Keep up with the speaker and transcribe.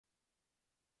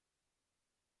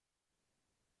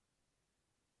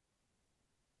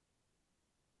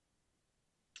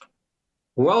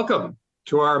Welcome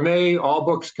to our May All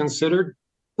Books Considered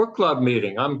book club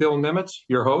meeting. I'm Bill Nemitz,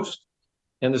 your host,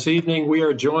 and this evening we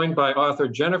are joined by author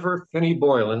Jennifer Finney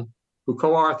Boylan, who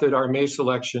co-authored our May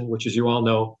selection, which, as you all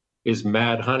know, is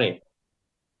Mad Honey.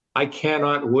 I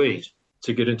cannot wait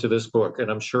to get into this book, and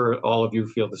I'm sure all of you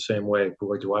feel the same way.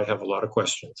 Boy, do I have a lot of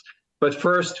questions. But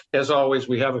first, as always,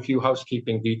 we have a few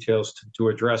housekeeping details to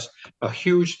address. A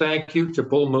huge thank you to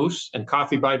Bull Moose and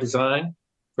Coffee by Design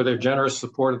for their generous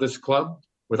support of this club.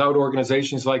 Without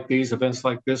organizations like these, events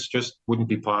like this just wouldn't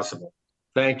be possible.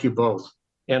 Thank you both.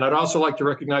 And I'd also like to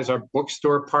recognize our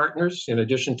bookstore partners, in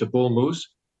addition to Bull Moose,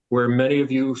 where many of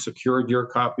you secured your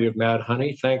copy of Mad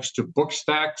Honey, thanks to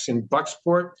Bookstacks in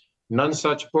Bucksport, None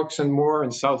Such Books and More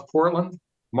in South Portland,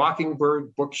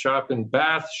 Mockingbird Bookshop in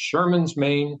Bath, Sherman's,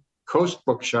 Maine, Coast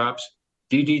Bookshops,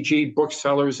 DDG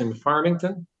Booksellers in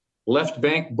Farmington, Left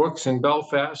Bank Books in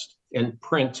Belfast, and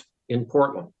Print in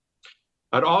Portland.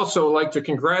 I'd also like to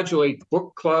congratulate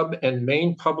Book Club and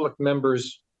Maine Public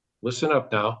members, listen up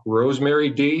now, Rosemary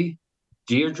D.,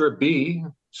 Deirdre B.,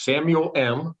 Samuel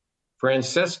M.,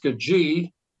 Francesca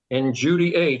G., and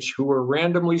Judy H., who were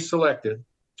randomly selected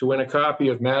to win a copy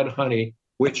of Mad Honey,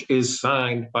 which is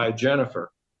signed by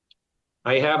Jennifer.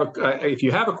 If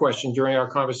you have a question during our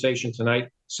conversation tonight,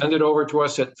 send it over to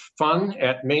us at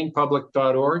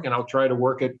fun@mainepublic.org, and I'll try to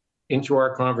work it into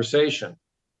our conversation.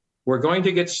 We're going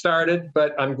to get started,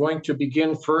 but I'm going to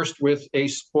begin first with a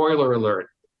spoiler alert.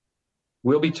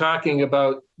 We'll be talking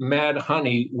about Mad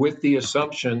Honey with the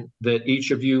assumption that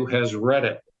each of you has read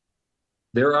it.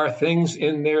 There are things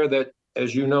in there that,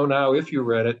 as you know now, if you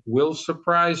read it, will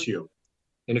surprise you.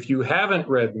 And if you haven't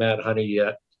read Mad Honey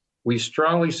yet, we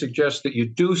strongly suggest that you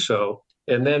do so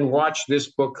and then watch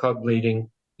this book club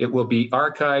meeting. It will be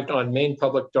archived on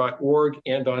mainepublic.org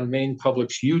and on Maine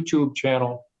Public's YouTube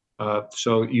channel.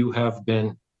 So you have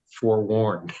been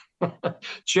forewarned.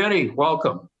 Jenny,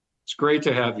 welcome. It's great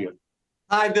to have you.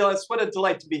 Hi, Bill. It's what a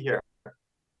delight to be here.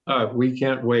 We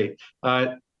can't wait.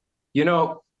 You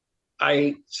know,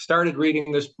 I started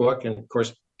reading this book, and of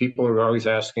course, people are always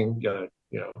asking,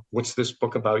 what's this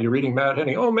book about? You're reading Mad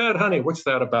Honey. Oh, Mad Honey, what's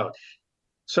that about?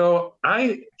 So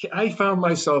I found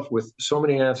myself with so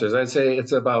many answers. I'd say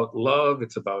it's about love,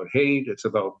 it's about hate, it's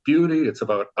about beauty, it's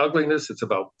about ugliness, it's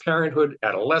about parenthood,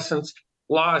 adolescence,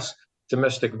 loss,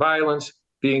 domestic violence,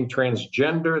 being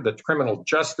transgender, the criminal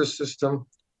justice system,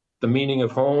 the meaning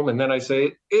of home. And then I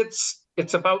say, it's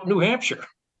about New Hampshire.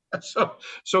 So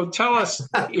tell us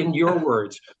in your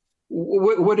words,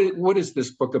 what is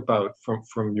this book about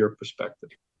from your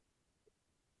perspective?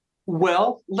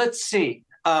 Well, let's see.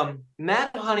 Mad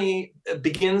Honey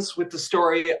begins with the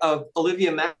story of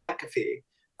Olivia McAfee,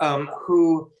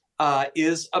 who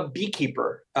is a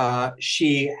beekeeper.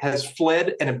 She has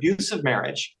fled an abusive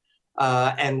marriage,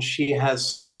 and she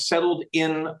has settled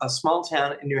in a small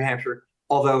town in New Hampshire.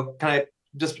 Although, kind of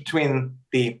just between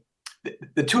the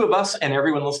two of us and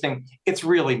everyone listening, it's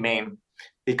really Maine,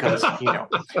 because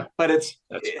but it's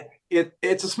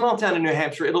a small town in New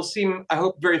Hampshire. It'll seem, I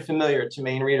hope, very familiar to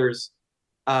Maine readers.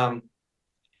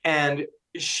 And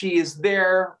she is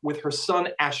there with her son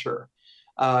Asher,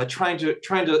 trying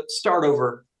to start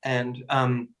over, and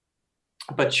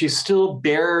but she still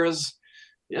bears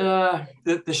the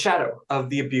shadow of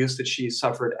the abuse that she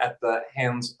suffered at the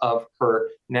hands of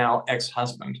her now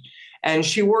ex-husband. And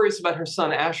she worries about her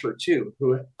son Asher too,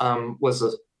 who was a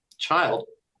child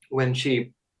when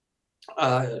she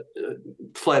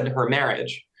fled her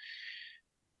marriage.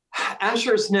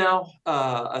 Asher is now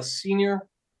a senior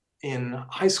in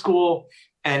high school,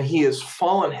 and he has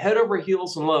fallen head over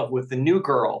heels in love with the new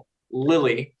girl,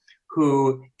 Lily,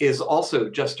 who is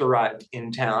also just arrived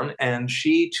in town. And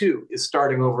she too is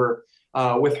starting over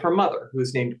with her mother,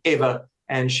 who's named Ava,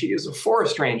 and she is a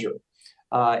forest ranger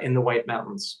in the White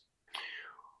Mountains.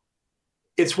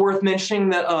 It's worth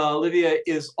mentioning that Olivia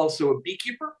is also a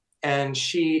beekeeper, and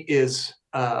she is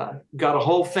got a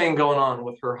whole thing going on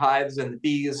with her hives and the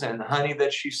bees and the honey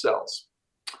that she sells.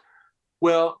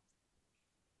 Well,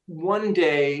 one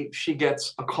day she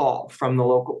gets a call from the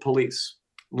local police.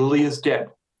 Lily is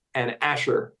dead, and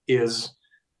Asher is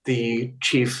the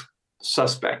chief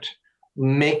suspect,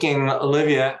 making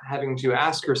Olivia having to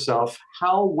ask herself,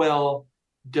 how well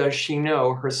does she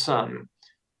know her son?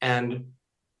 And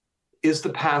is the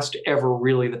past ever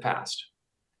really the past?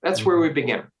 That's where we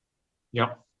begin.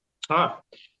 Yeah.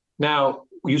 Now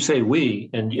you say we,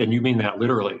 and you mean that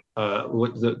literally.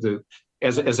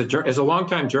 As a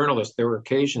longtime journalist, there were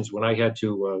occasions when I had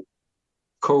to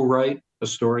co-write a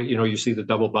story. You see the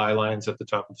double bylines at the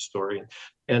top of the story,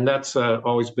 and that's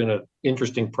always been an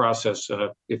interesting process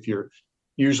if you're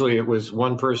usually it was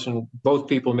one person, both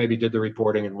people maybe did the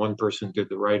reporting and one person did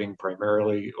the writing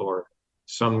primarily, or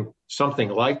something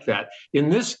like that. In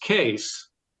this case,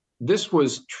 this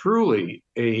was truly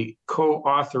a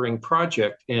co-authoring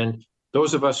project, and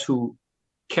those of us who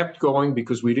kept going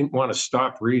because we didn't want to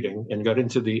stop reading and got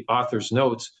into the author's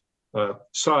notes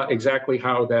saw exactly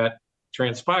how that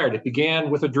transpired. It began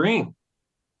with a dream.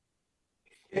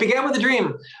 It began with a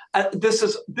dream. This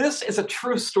is a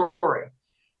true story.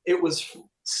 It was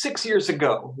 6 years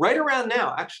ago, right around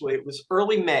now, actually. It was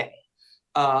early May.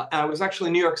 I was actually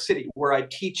in New York City, where I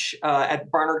teach at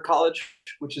Barnard College,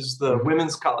 which is the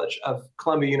women's college of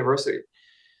Columbia University.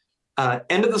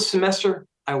 End of the semester,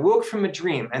 I woke from a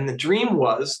dream, and the dream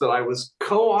was that I was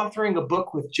co-authoring a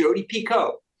book with Jodi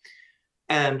Picoult.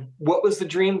 And what was the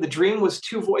dream? The dream was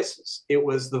two voices. It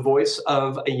was the voice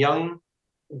of a young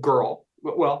girl.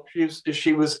 Well,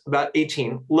 she was about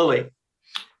 18, Lily,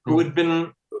 who had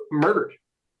been murdered.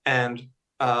 And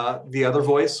the other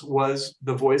voice was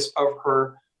the voice of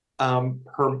her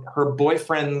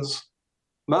boyfriend's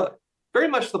mother. Very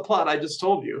much the plot I just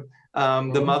told you.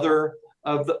 The mother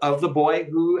of the boy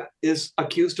who is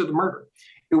accused of the murder.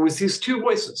 It was these two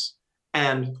voices,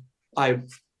 and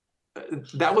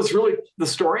that was really the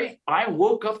story. I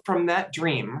woke up from that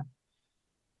dream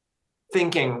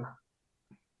thinking,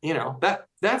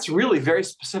 that's really very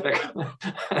specific.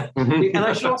 And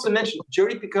I should also mention,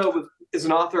 Jodi Picoult is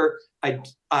an author.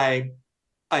 I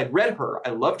read her.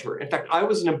 I loved her. In fact, I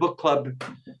was in a book club over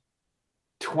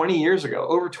 20 years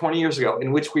ago,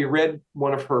 in which we read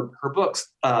one of her books.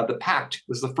 The Pact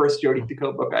was the first Jodi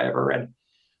Picoult book I ever read.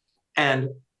 And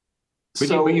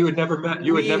but you had never met.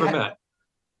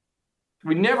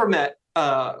 We never met.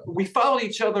 We followed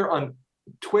each other on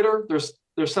Twitter.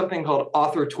 There's something called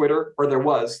author Twitter, or there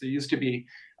used to be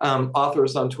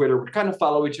authors on Twitter would kind of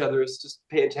follow each other, just to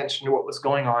pay attention to what was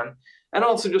going on, and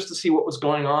also just to see what was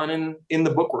going on in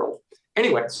the book world.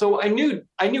 Anyway, so I knew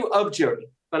of Jodi,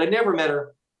 but I never met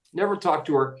her, never talked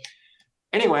to her.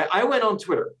 Anyway, I went on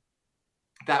Twitter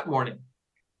that morning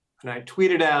and I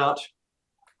tweeted out,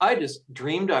 I just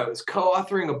dreamed I was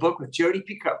co-authoring a book with Jodi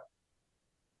Picoult.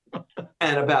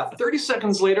 And about 30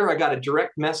 seconds later, I got a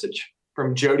direct message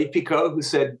from Jodi Picoult, who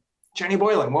said, Finney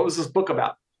Boylan, what was this book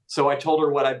about? So I told her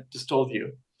what I just told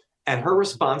you. And her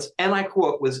response, and I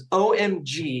quote, was,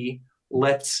 OMG,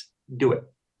 let's do it.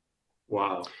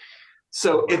 Wow.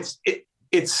 So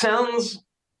it sounds,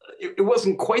 it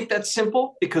wasn't quite that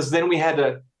simple, because then we had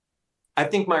to, I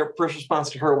think my first response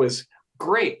to her was,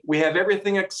 great, we have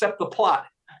everything except the plot.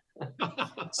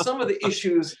 Some of the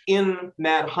issues in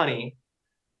Mad Honey,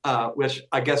 which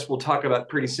I guess we'll talk about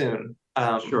pretty soon.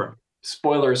 Sure.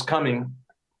 Spoilers coming,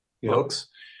 folks.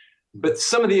 But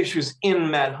some of the issues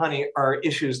in Mad Honey are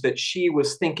issues that she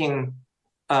was thinking,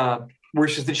 were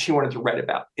issues that she wanted to write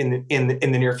about in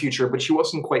the near future, but she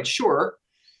wasn't quite sure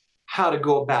how to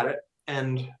go about it.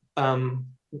 And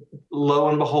lo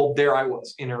and behold, there I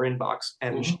was in her inbox.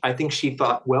 And I think she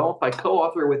thought, well, if I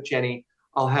co-author with Jenny,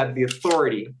 I'll have the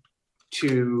authority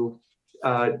to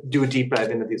do a deep dive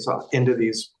into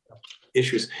these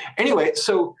issues. Anyway,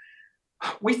 so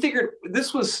we figured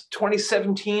this was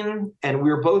 2017, and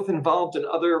we were both involved in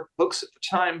other books at the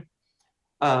time.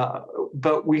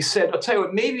 But we said, I'll tell you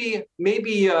what,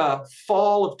 maybe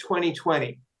fall of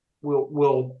 2020,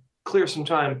 we'll clear some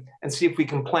time and see if we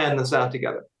can plan this out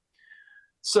together.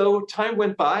 So time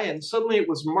went by, and suddenly it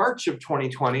was March of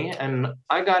 2020, and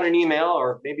I got an email,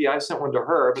 or maybe I sent one to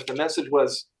her, but the message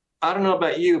was, I don't know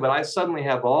about you, but I suddenly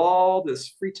have all this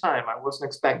free time I wasn't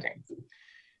expecting,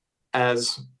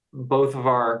 as both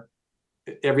of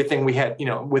everything we had,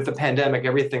 with the pandemic,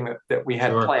 everything that we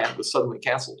had planned was suddenly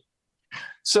canceled.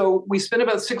 So we spent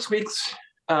about 6 weeks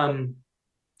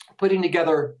putting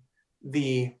together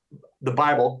the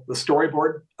Bible, the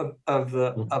storyboard of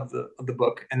the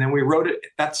book, and then we wrote it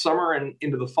that summer and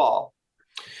into the fall.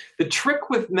 The trick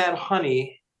with Mad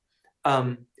Honey,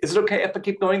 is it okay if I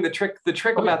keep going? The trick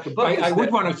about the book. I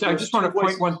just want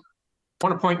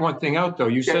to point one thing out, though.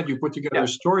 You said you put together a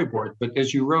storyboard, but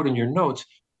as you wrote in your notes,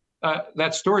 that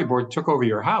storyboard took over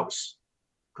your house,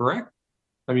 correct?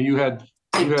 I mean,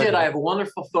 I have a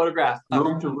wonderful photograph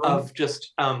of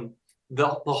just the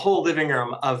whole living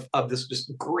room of this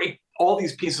just great, all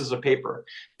these pieces of paper.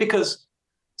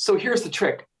 So here's the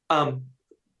trick.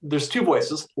 There's two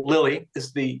voices. Lily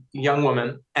is the young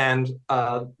woman, and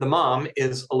the mom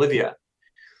is Olivia.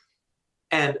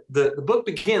 And the book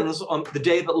begins on the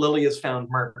day that Lily is found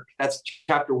murdered. That's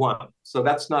chapter 1. So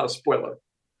that's not a spoiler.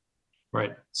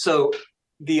 Right. So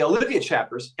the Olivia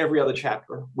chapters, every other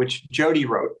chapter, which Jodi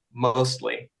wrote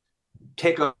mostly,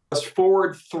 take us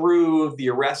forward through the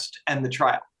arrest and the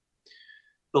trial.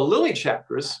 The Lily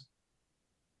chapters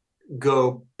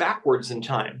go backwards in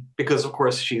time because, of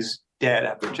course, she's dead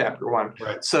after chapter 1.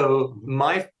 Right. So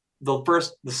the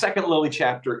second Lily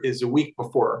chapter is a week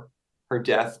before her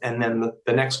death, and then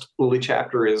the next Lily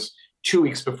chapter is 2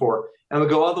 weeks before, and we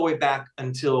go all the way back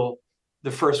until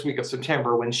the first week of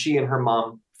September when she and her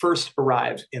mom first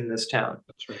arrived in this town.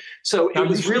 That's right. So it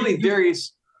was really very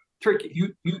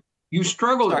tricky. You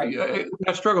struggled,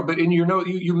 not struggled, but in your note,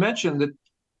 you mentioned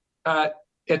that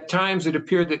at times it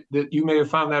appeared that you may have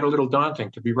found that a little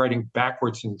daunting to be writing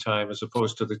backwards in time as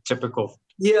opposed to the typical.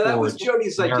 Yeah, that was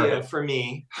Jodi's idea for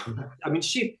me. I mean,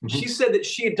 she said that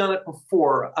she had done it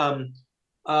before.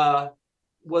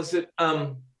 Was it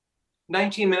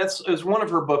 19 Minutes? It was one of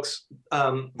her books.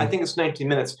 I think it's 19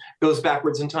 Minutes, goes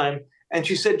backwards in time. And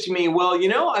she said to me, well,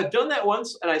 I've done that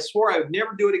once and I swore I would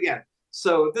never do it again.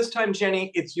 So this time,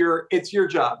 Jenny, it's your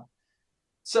job.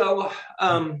 So,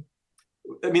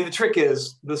 the trick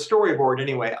is the storyboard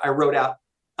anyway, I wrote out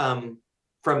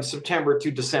from September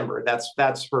to December.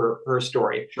 That's for her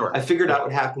story. Sure. I figured out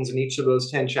what happens in each of those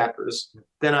 10 chapters.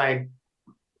 Then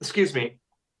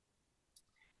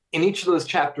in each of those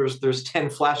chapters, there's 10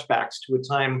 flashbacks to a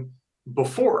time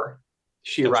before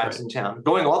she arrives in town,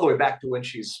 going all the way back to when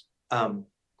she's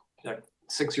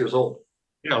 6 years old.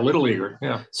 Yeah, Little Leaguer.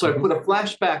 Yeah. So I put a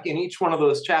flashback in each one of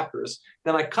those chapters.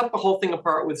 Then I cut the whole thing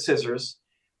apart with scissors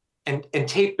and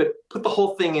taped it, put the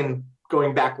whole thing in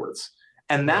going backwards.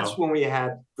 And that's when we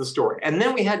had the story. And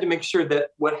then we had to make sure that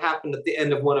what happened at the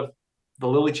end of one of the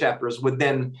Lily chapters would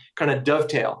then kind of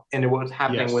dovetail into what was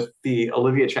happening with the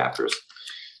Olivia chapters.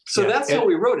 So that's how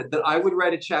we wrote it, that I would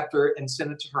write a chapter and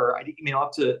send it to her. I'd email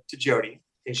it to Jodi,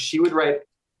 and she would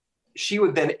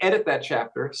then edit that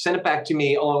chapter, send it back to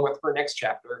me along with her next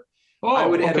chapter. I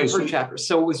would edit her chapter.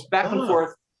 So it was back and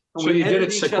forth. So you did it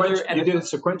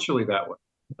sequentially that way.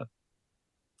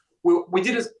 We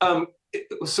did it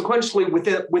sequentially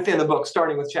within the book,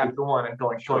 starting with chapter 1 and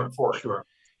going forward. Sure.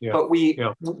 Yeah. But we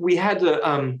had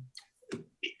to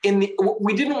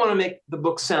we didn't want to make the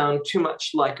book sound too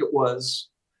much like it was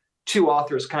two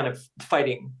authors kind of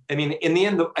fighting. I mean, in the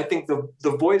end, I think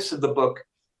the voice of the book,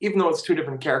 even though it's two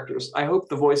different characters, I hope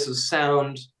the voices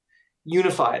sound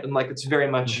unified and like it's very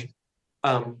much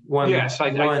one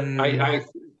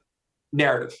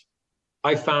narrative.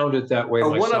 I found it that way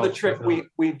myself. One other trick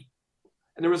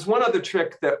and there was one other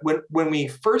trick that when we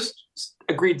first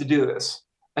agreed to do this,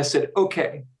 I said,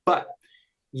 okay, but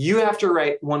you have to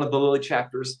write one of the Lily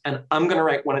chapters and I'm going to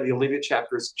write one of the Olivia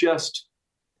chapters just,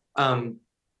 for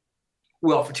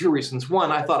two reasons.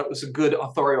 One, I thought it was a good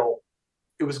authorial,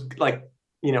 it was like,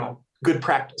 good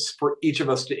practice for each of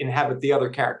us to inhabit the other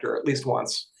character at least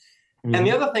once. Mm-hmm. And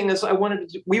the other thing is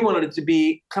we wanted it to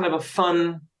be kind of a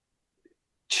fun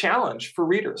challenge for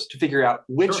readers to figure out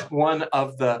which one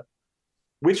of the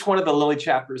Lily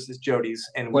chapters is Jodi's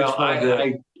and which one of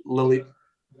the Lily.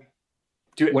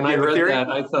 When I read that,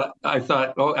 I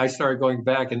thought, I started going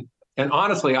back and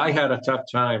honestly, I had a tough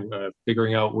time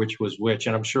figuring out which was which,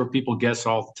 and I'm sure people guess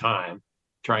all the time,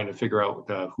 trying to figure out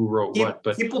who wrote what.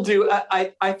 But people do.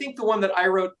 I think the one that I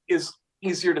wrote is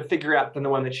easier to figure out than the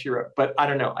one that she wrote. But I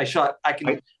don't know. I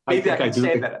can say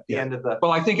that at the end of the.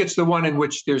 Well, I think it's the one in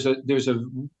which there's a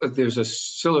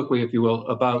soliloquy, if you will,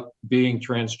 about being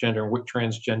transgender and what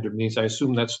transgender means. I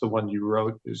assume that's the one you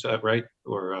wrote. Is that right?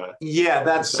 Or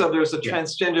there's a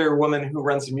transgender woman who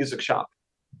runs a music shop.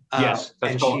 Yes,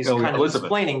 and she's kind of Elizabeth.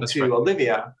 Explaining to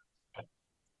Olivia.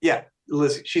 Yeah,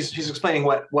 Liz. She's explaining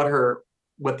what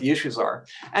the issues are,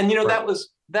 and that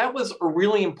was a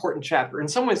really important chapter. In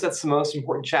some ways, that's the most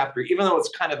important chapter, even though it's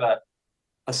kind of a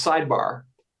sidebar.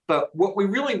 But what we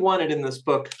really wanted in this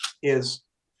book is,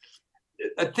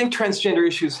 I think transgender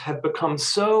issues have become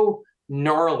so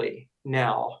gnarly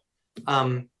now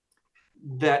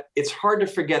that it's hard to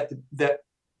forget that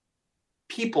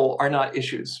people are not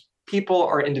issues. People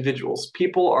are individuals.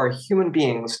 People are human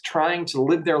beings trying to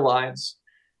live their lives.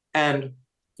 And,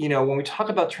 when we talk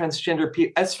about transgender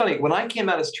people, it's funny, when I came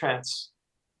out as trans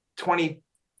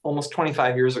almost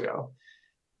 25 years ago,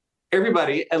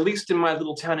 everybody, at least in my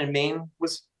little town in Maine,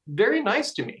 was very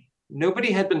nice to me.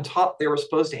 Nobody had been taught they were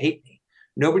supposed to hate me.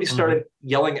 Nobody started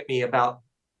yelling at me about,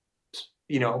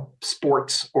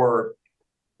 sports or,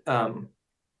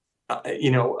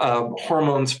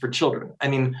 hormones for children. I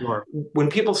mean, when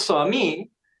people saw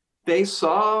me, they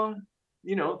saw,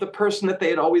 the person that they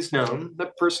had always known, the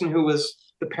person who was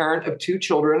the parent of two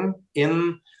children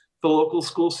in the local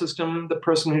school system, the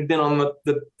person who'd been on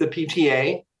the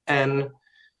PTA. And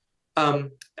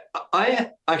I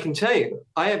can tell you,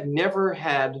 I have never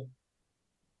had,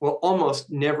 almost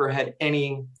never had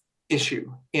any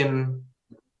issue in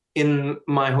in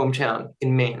my hometown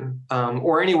in Maine,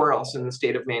 or anywhere else in the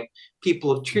state of Maine.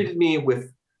 People have treated me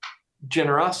with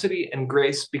generosity and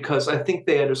grace because I think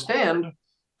they understand.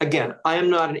 Again, I am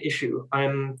not an issue.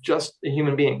 I'm just a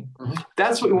human being.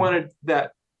 That's what we wanted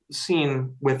that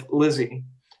scene with Lizzie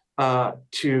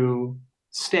to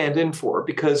stand in for,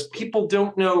 because people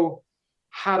don't know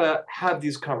how to have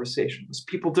these conversations.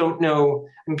 People don't know,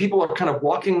 and people are kind of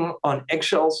walking on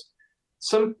eggshells.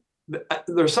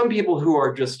 There's some people who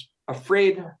are just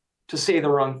afraid to say the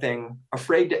wrong thing,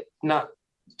 afraid not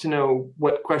to know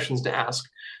what questions to ask.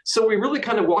 So we really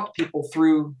kind of walked people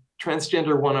through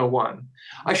Transgender 101.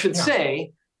 I should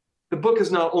say the book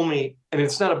is not only, I mean,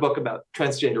 it's not a book about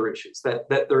transgender issues, that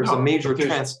there is a major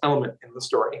trans element in the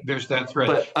story. There's that thread.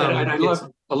 But, and I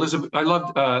love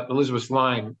Elizabeth's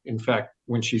line, in fact,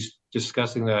 when she's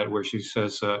discussing that, where she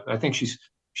says, I think she's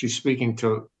speaking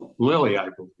to Lily, I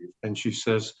believe, and she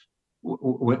says,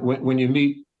 when you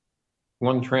meet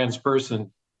one trans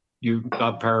person,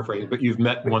 I'll paraphrase, but you've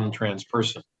met one trans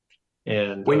person.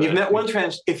 And when you've met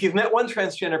if you've met one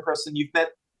transgender person, you've met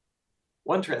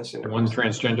one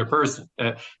transgender person.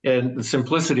 And the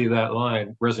simplicity of that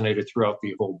line resonated throughout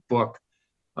the whole book.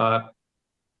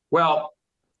 Well,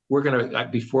 we're gonna,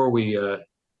 before we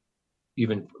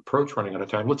even approach running out of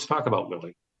time, let's talk about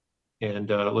Lily. And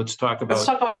let's talk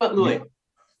about Lily.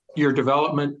 Your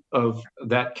development of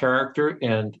that character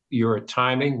and your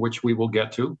timing, which we will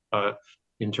get to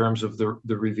in terms of the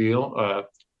reveal.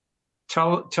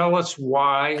 Tell us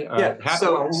why.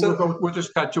 We'll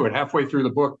just cut to it. Halfway through the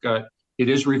book, it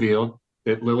is revealed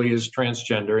that Lily is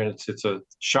transgender, and it's a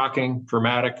shocking,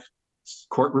 dramatic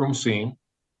courtroom scene.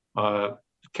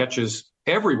 Catches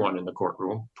everyone in the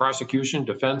courtroom, prosecution,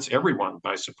 defense, everyone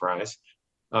by surprise.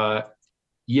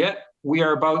 Yet we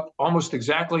are about almost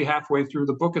exactly halfway through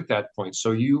the book at that point.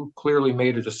 So you clearly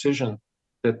made a decision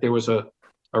that there was a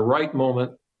right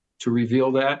moment to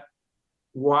reveal that.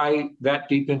 Why that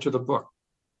deep into the book?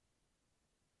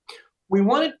 We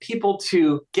wanted people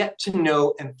to get to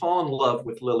know and fall in love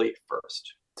with Lily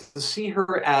first, to see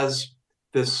her as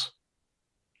this,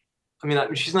 I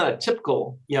mean, she's not a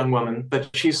typical young woman,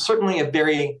 but she's certainly a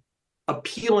very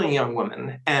appealing young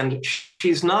woman. And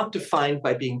she's not defined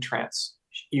by being trans.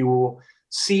 You will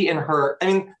see in her, I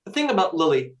mean, the thing about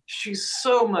Lily, she's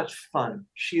so much fun.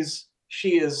 She's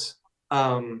just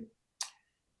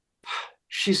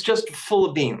full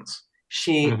of beans.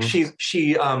 So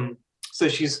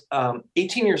she's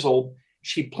 18 years old.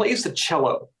 She plays the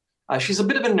cello. She's a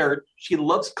bit of a nerd. She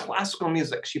loves classical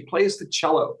music. She plays the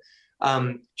cello.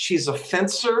 She's a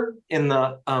fencer in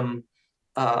the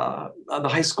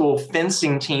high school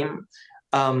fencing team.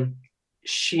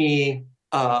 She's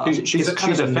a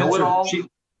fencer.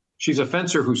 She's a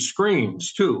fencer who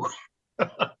screams too.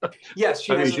 Yes,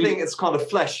 she has a thing. It's called a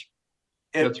flesh.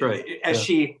 That's right. As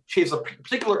she has a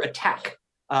particular attack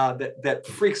that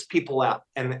freaks people out,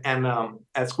 and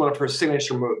that's one of her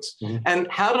signature moves. And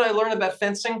how did I learn about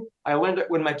fencing? I learned it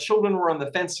when my children were on the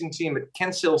fencing team at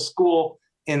Kents Hill School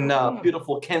in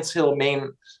beautiful Kents Hill,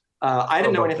 Maine. I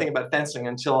didn't know anything about fencing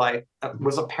until I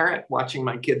was a parent watching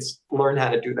my kids learn how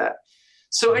to do that.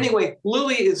 So anyway,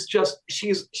 Lily is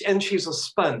she's a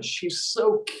sponge. She's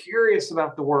so curious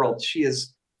about the world. She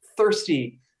is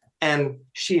thirsty, and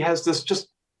she has this just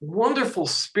wonderful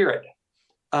spirit.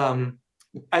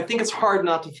 I think it's hard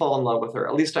not to fall in love with her.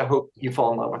 At least I hope you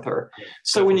fall in love with her.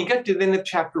 So when you get to the end of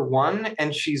chapter 1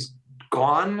 and she's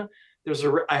gone, there's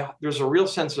a real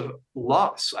sense of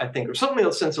loss, I think, or certainly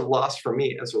a sense of loss for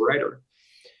me as a writer.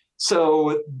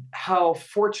 So how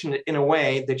fortunate in a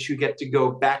way that you get to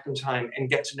go back in time and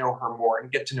get to know her more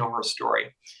and get to know her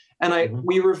story. And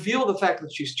we reveal the fact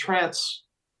that she's trans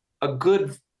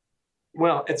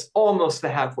it's almost the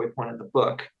halfway point of the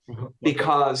book,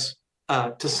 because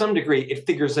to some degree it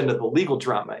figures into the legal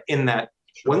drama in that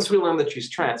once we learn that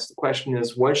she's trans, the question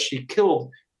is, was she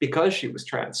killed because she was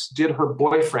trans? Did her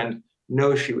boyfriend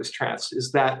know she was trans?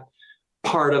 Is that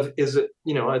part of, it's a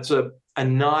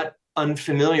not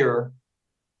unfamiliar,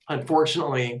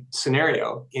 unfortunately,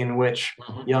 scenario in which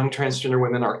young transgender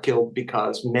women are killed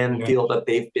because men feel that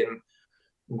they've been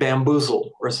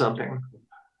bamboozled or something.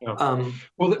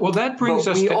 Well, that brings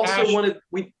us to Asher.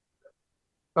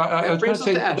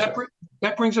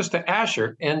 That brings us to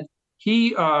Asher, and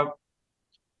he,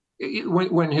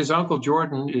 when his uncle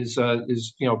Jordan is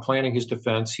planning his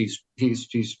defense, he's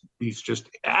just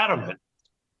adamant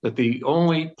that the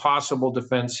only possible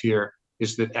defense here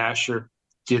is that Asher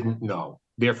didn't know.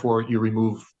 Therefore, you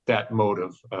remove that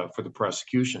motive for the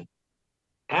prosecution.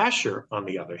 Asher, on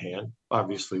the other hand,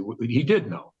 obviously he did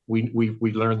know.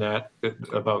 We learn that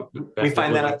about. We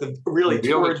find that at the really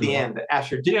toward the him. end that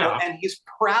Asher did know, and he's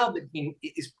proud that he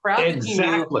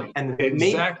knew, and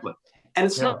exactly. And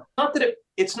it's not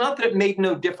that it made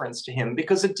no difference to him,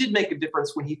 because it did make a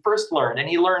difference when he first learned, and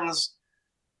he learns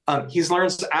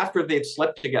after they've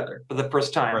slept together for the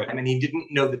first time, right. and he didn't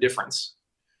know the difference.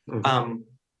 And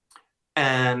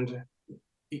then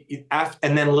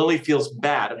Lily feels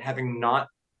bad at having not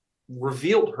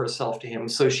revealed herself to him,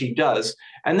 so she does,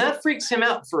 and that freaks him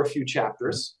out for a few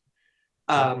chapters.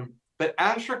 But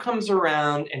Asher comes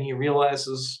around and he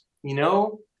realizes,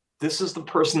 this is the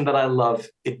person that I love.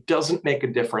 It doesn't make a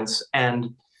difference.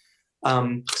 And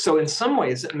so in some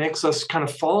ways, it makes us kind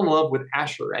of fall in love with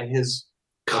Asher and his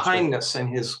kindness and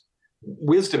his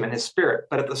wisdom and his spirit.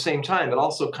 But at the same time, it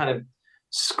also kind of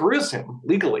screws him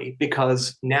legally,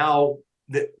 because now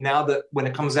that when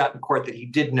it comes out in court that he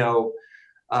did know,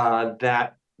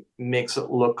 that makes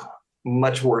it look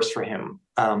much worse for him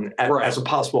as a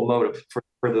possible motive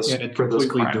for this. And it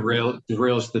completely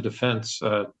derails the defense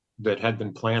that had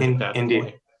been planned at that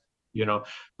point.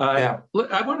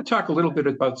 I want to talk a little bit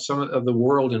about some of the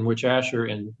world in which Asher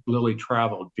and Lily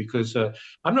traveled, because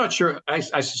I'm not sure. I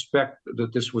suspect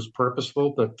that this was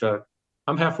purposeful, but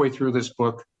I'm halfway through this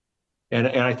book, and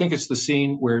I think it's the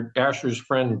scene where Asher's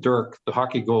friend Dirk, the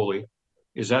hockey goalie,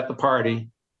 is at the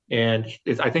party, and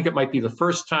I think it might be the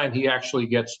first time he actually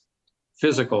gets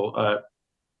physical.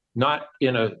 Not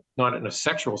in a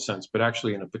sexual sense, but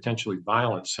actually in a potentially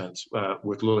violent sense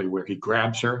with Lily, where he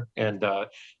grabs her, and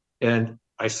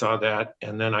I saw that,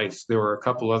 and then there were a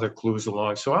couple other clues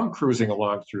along. So I'm cruising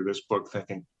along through this book,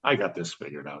 thinking, I got this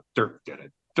figured out. Dirk did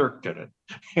it.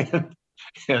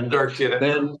 and Dirk did it.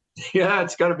 Then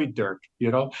it's got to be Dirk.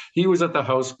 He was at the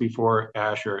house before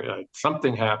Asher.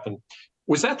 Something happened.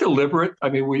 Was that deliberate? I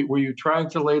mean, were you trying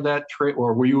to lay that trait,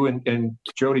 or were you and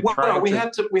Jody trying to?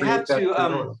 We have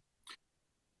to.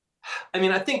 I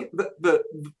mean, I think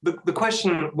the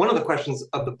question, one of the questions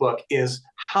of the book is,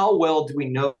 how well do we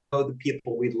know the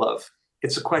people we love?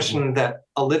 It's a question that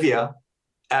Olivia,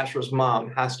 Asher's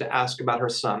mom, has to ask about her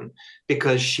son,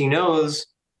 because she knows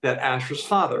that Asher's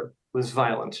father was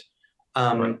violent.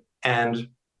 And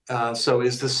so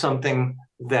is this something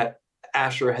that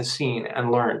Asher has seen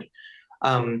and learned?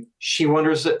 She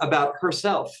wonders about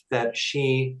herself, that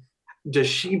does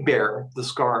she bear the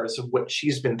scars of what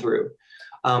she's been through?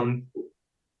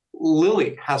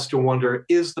 Lily has to wonder,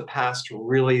 is the past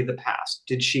really the past?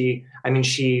 She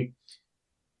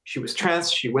was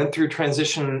trans, she went through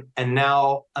transition, and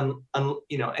now, and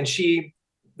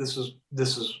this is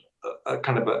a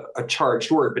kind of a charged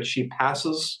word, but she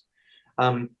passes.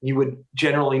 You would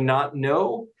generally not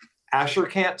know. Asher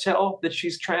can't tell that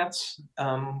she's trans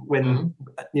when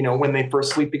they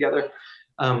first sleep together.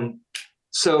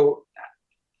 So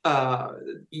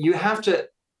you have to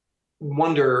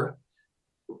wonder,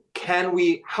 how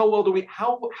well do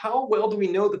we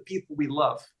know the people we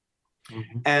love?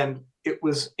 And it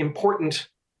was important.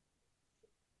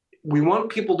 We want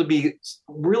people to be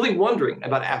really wondering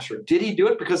about Asher. Did he do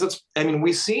it? Because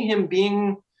we see him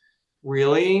being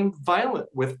really violent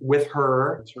with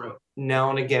her. That's right. Now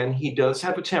and again. He does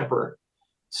have a temper.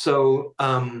 So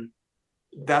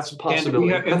that's a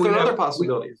possibility. But there are other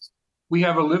possibilities. We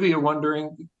have Olivia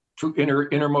wondering in her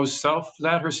innermost self,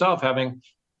 that herself, having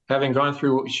gone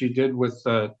through what she did with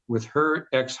her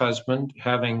ex-husband,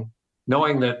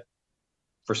 knowing that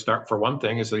for one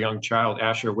thing, as a young child,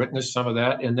 Asher witnessed some of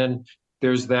that, and then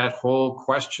there's that whole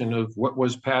question of what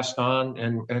was passed on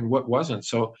and what wasn't.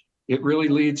 So it really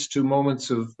leads to moments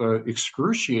of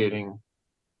excruciating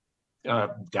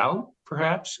doubt,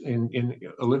 perhaps, in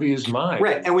Olivia's mind.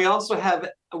 Right, and we also have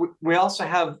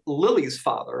Lily's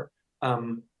father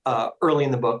early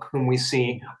in the book, whom we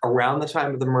see around the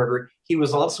time of the murder. He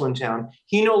was also in town.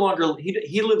 He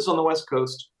lives on the West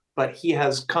Coast, but he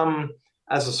has come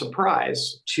as a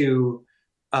surprise to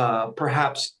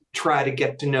perhaps try to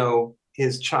get to know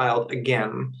his child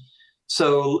again.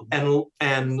 So, and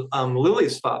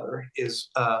Lily's father is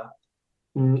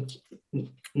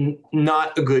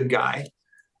not a good guy.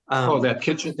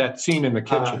 That scene in the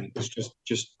kitchen is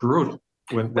just brutal.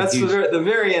 That's the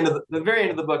very end of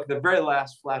the book, the very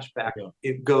last flashback. Yeah.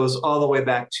 It goes all the way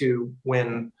back to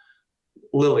when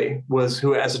Lily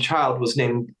who as a child was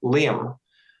named Liam,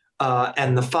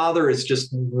 and the father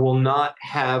will not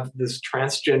have this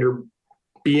transgender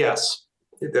BS.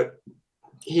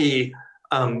 He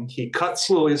cuts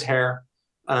Lily's hair.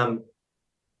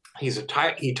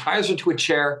 He ties her to a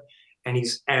chair, and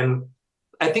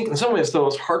I think in some ways the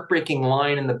most heartbreaking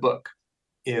line in the book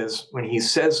is when he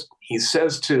says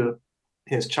to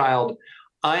his child,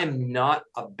 "I am not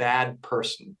a bad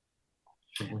person."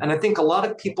 And I think a lot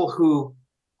of people who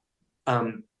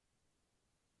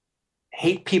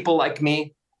hate people like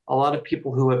me, a lot of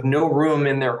people who have no room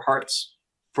in their hearts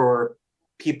for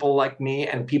people like me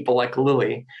and people like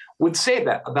Lily would say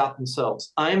that about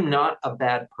themselves. I'm not a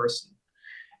bad person.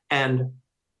 And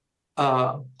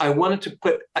I wanted to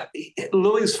put,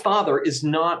 Lily's father is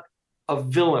not a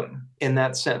villain in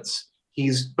that sense.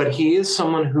 But he is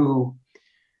someone who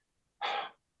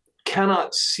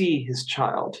cannot see his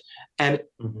child. And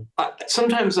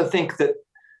sometimes I think that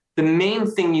the main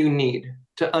thing you need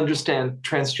to understand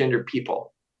transgender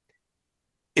people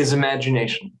is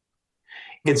imagination.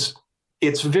 It's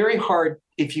very hard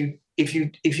if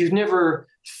you've never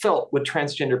felt what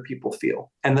transgender people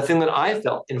feel. And the thing that I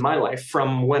felt in my life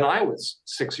from when I was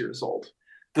 6 years old,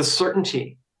 the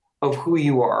certainty of who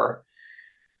you are.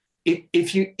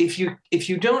 If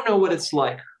you don't know what it's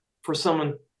like for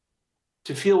someone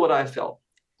to feel what I felt,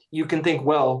 you can think,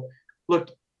 well,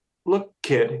 look,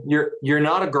 kid, you're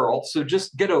not a girl, so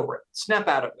just get over it, snap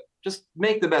out of it, just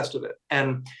make the best of it.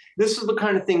 And this is the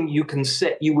kind of thing you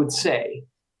would say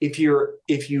if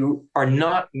you are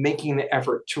not making the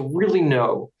effort to really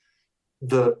know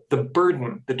the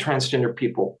burden that transgender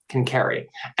people can carry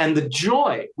and the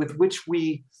joy with which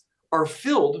we are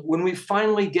filled when we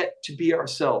finally get to be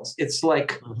ourselves. It's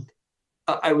like,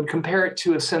 I would compare it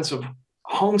to a sense of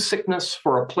homesickness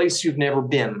for a place you've never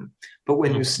been. But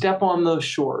when you step on those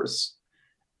shores,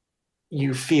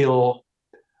 you feel,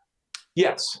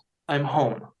 yes, I'm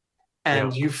home.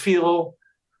 And you feel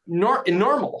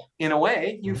normal in a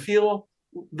way. You feel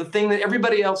the thing that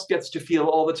everybody else gets to feel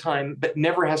all the time, but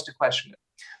never has to question it.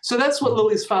 So that's what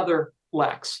Lily's father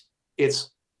lacks.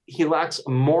 He lacks a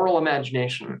moral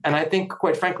imagination. And I think,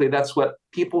 quite frankly, that's what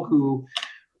people who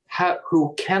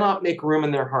cannot make room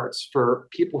in their hearts for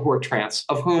people who are trans,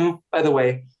 of whom, by the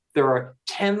way, there are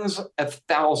tens of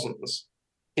thousands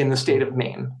in the state of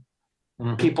Maine.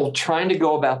 People trying to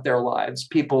go about their lives,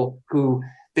 people who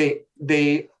their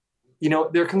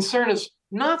concern is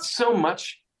not so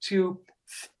much to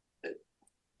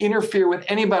interfere with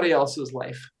anybody else's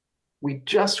life. We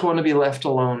just want to be left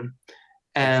alone.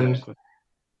 And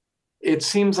it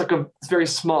seems like a very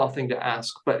small thing to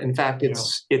ask, but in fact,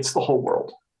 it's the whole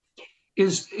world.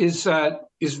 Is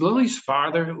Lily's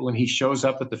father, when he shows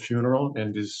up at the funeral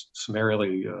and is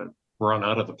summarily run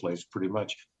out of the place pretty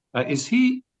much, what is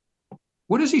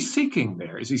he seeking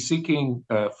there? Is he seeking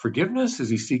forgiveness? Is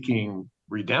he seeking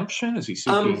redemption? Is he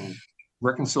seeking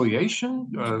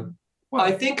reconciliation?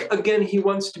 I think, again, he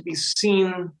wants to be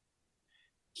seen.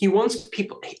 He wants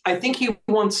people, I think he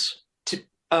wants to,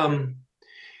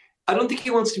 I don't think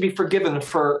he wants to be forgiven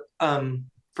for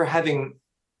having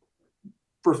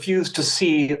refused to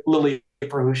see Lily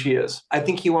for who she is. I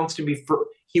think he wants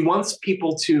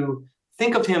people to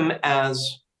think of him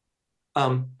as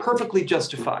perfectly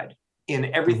justified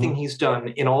in everything he's done,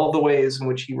 in all the ways in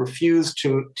which he refused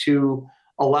to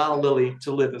allow Lily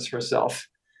to live as herself.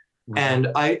 And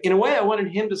in a way, I wanted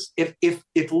him to,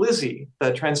 if Lizzie,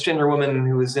 the transgender woman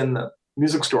who is in the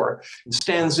music store,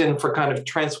 stands in for kind of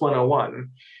Trans 101,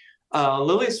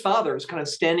 Lily's father is kind of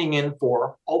standing in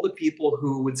for all the people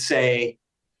who would say,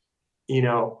 you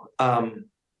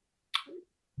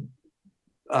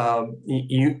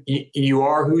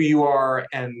are who you are,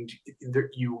 and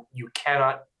you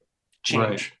cannot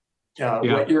change.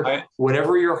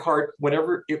 Whatever your heart,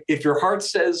 if your heart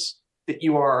says that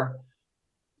you are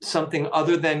something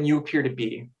other than you appear to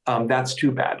be, that's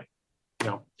too bad.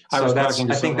 I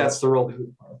think that's the role.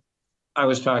 I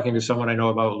was talking to someone I know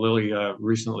about Lily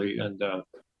recently, and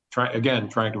trying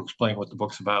to explain what the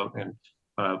book's about, and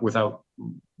without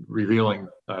revealing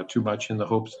too much, in the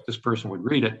hopes that this person would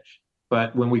read it.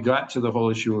 But when we got to the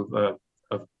whole issue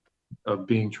of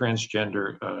being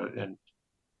transgender, and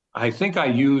I think I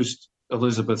used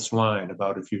Elizabeth's line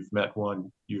about if you've met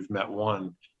one, you've met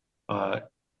one.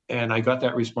 And I got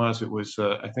that response. It was,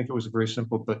 I think it was very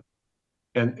simple,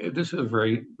 and this is a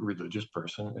very religious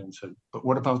person, and said, but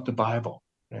what about the Bible?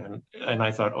 And I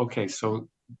thought, okay, so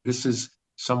this is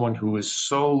someone who is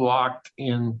so locked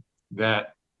in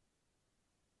that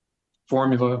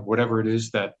formula, whatever it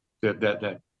is, that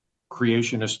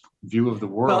creationist view of the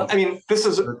world. Well, I mean, this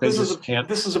is a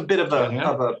bit of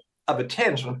a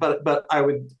tangent, but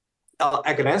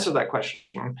I could answer that question.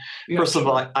 First of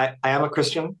all, I am a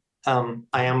Christian. I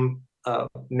am a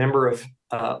member of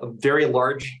a very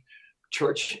large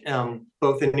church,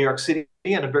 both in New York City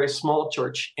and a very small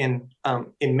church in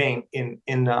Maine,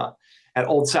 at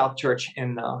Old South Church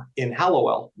in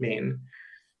Hallowell, Maine.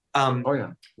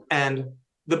 And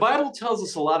the Bible tells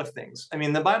us a lot of things. I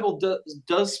mean, the Bible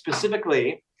does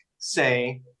specifically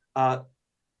say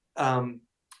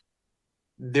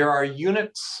There are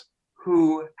eunuchs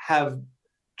who have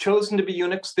chosen to be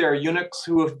eunuchs. There are eunuchs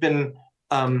who have been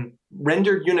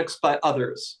rendered eunuchs by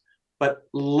others. But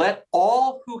let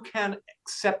all who can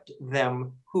accept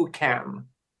them who can.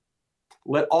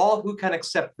 Let all who can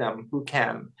accept them who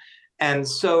can. And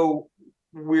so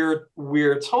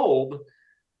we're told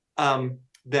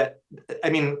that, I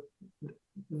mean,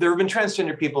 there have been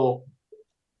transgender people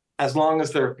as long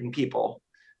as there have been people.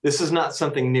 This is not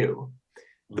something new.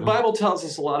 The Bible tells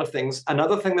us a lot of things.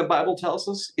 Another thing the Bible tells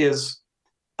us is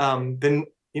the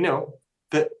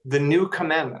new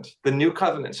commandment, the new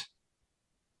covenant.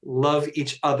 Love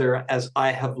each other as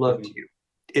I have loved you.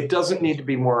 It doesn't need to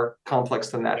be more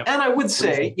complex than that. And I would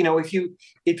say,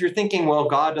 if you're thinking, well,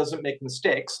 God doesn't make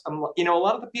mistakes, a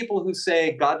lot of the people who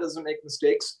say God doesn't make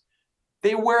mistakes,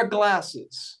 they wear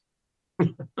glasses.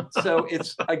 So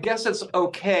I guess it's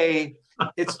okay.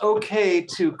 It's okay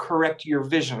to correct your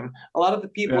vision. A lot of the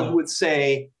people who would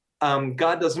say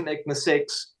God doesn't make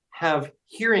mistakes have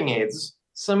hearing aids.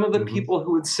 Some of the people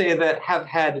who would say that have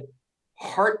had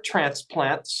heart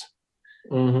transplants.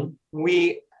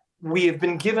 We have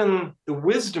been given the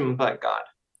wisdom by God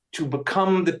to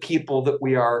become the people that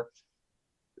we are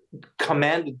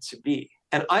commanded to be.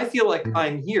 And I feel like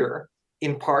I'm here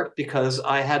in part because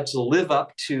I had to live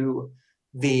up to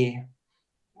the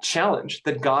challenge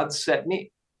that God set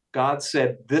me. God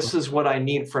said, this is what I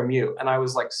need from you. And I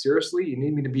was like, seriously, you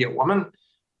need me to be a woman?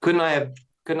 Couldn't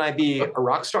I be a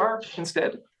rock star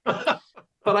instead?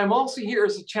 But I'm also here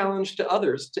as a challenge to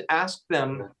others to ask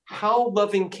them, how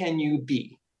loving can you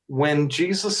be? When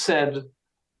Jesus said,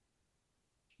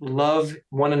 love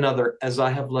one another as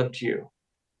I have loved you.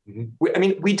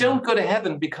 We don't go to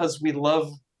heaven because we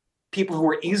love people who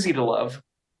are easy to love.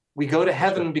 We go to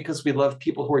heaven because we love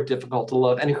people who are difficult to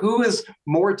love. And who is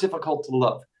more difficult to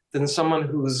love than someone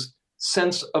whose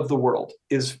sense of the world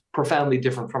is profoundly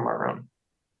different from our own?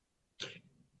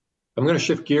 I'm going to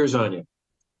shift gears on you.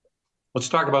 Let's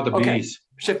talk about the bees.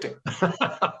 Shifting.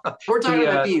 We're talking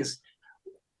about bees.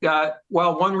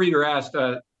 Well, one reader asked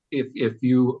if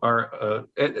you are,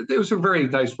 it was a very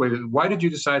nice way. Why did you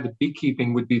decide that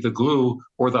beekeeping would be the glue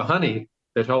or the honey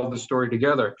that held the story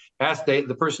together?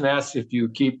 The person asked if you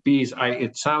keep bees.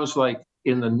 It sounds like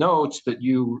in the notes that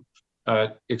you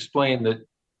explained that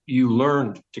you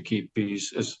learned to keep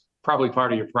bees as probably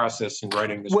part of your process in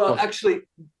writing this book. Well, actually,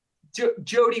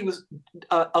 Jody was,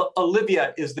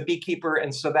 Olivia is the beekeeper,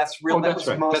 and so that's real. Oh, that's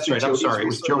right. That's right. I'm sorry. It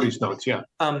was Jody's notes. Yeah.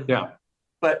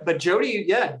 But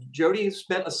Jody, Jody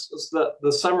spent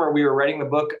the summer we were writing the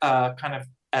book kind of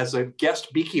as a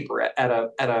guest beekeeper at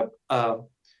a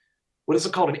what is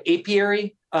it called, an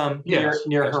apiary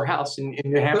near her house in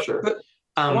New Hampshire. But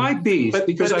why bees?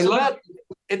 Because I love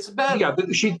it's about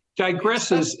she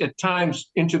digresses at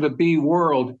times into the bee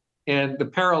world, and the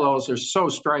parallels are so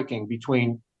striking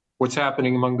between what's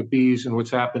happening among the bees and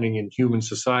what's happening in human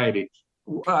society.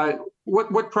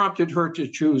 What prompted her to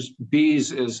choose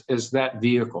bees as that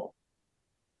vehicle?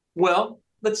 Well,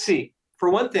 let's see. For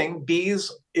one thing,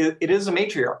 bees, it is a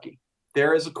matriarchy.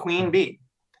 There is a queen bee,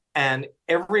 and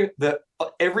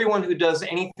everyone who does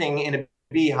anything in a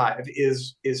beehive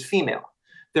is female.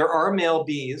 There are male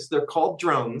bees. They're called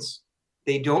drones.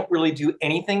 They don't really do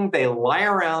anything. They lie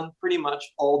around pretty much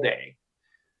all day.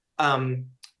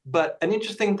 But an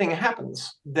interesting thing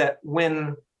happens that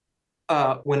when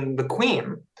the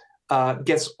queen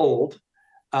gets old,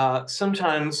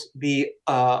 sometimes the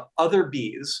other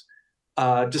bees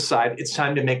decide it's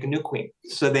time to make a new queen.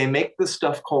 So they make this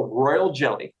stuff called royal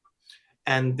jelly,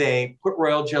 and they put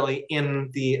royal jelly in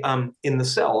the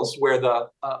cells where the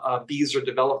bees are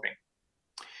developing.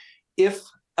 If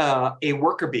a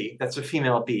worker bee, that's a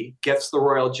female bee, gets the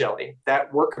royal jelly,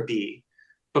 that worker bee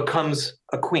becomes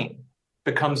a queen,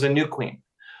 becomes a new queen.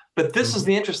 But this is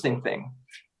the interesting thing.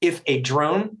 If a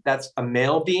drone, that's a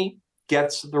male bee,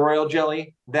 gets the royal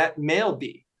jelly, that male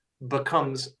bee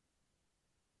becomes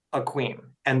a queen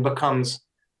and becomes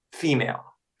female.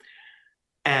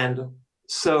 And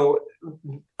so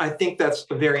I think that's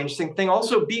a very interesting thing.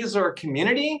 Also, bees are a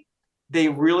community. They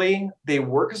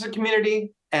work as a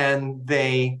community, and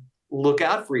they look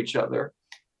out for each other.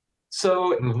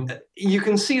 So you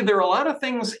can see there are a lot of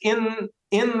things in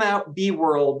that bee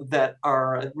world that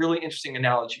are a really interesting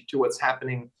analogy to what's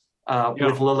happening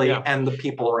with Lily and the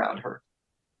people around her.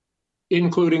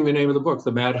 Including the name of the book,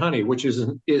 The Mad Honey, which is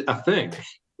a thing,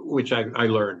 which I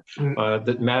learned,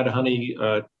 that mad honey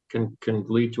can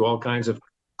lead to all kinds of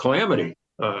calamity.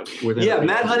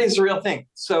 Mad honey is a real thing.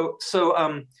 So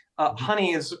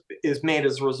honey is made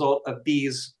as a result of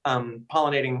bees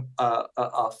pollinating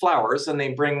flowers, and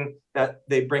they bring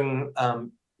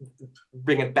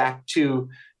it back to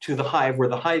to the hive where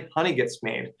the honey gets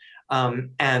made.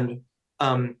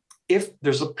 If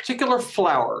there's a particular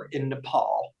flower in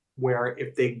Nepal where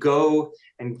if they go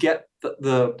and get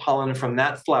the pollen from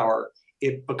that flower,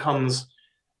 it becomes,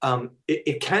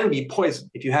 it can be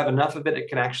poison. If you have enough of it, it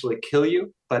can actually kill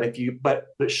you. But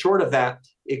short of that,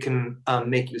 it can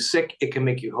make you sick. It can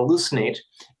make you hallucinate.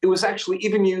 It was actually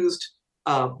even used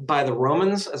by the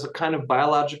Romans as a kind of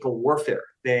biological warfare.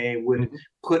 They would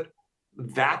put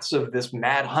vats of this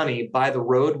mad honey by the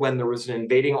road when there was an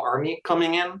invading army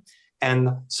coming in, and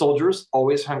soldiers,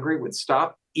 always hungry, would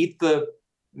stop, eat the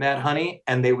mad honey,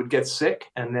 and they would get sick,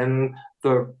 and then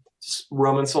the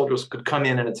Roman soldiers could come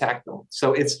in and attack them.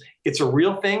 So it's a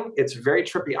real thing. It's very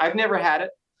trippy. I've never had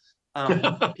it.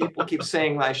 People keep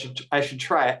saying I should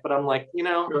try it, but I'm like,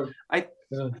 Sure.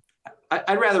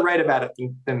 I'd rather write about it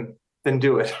than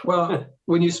do it. Well,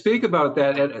 when you speak about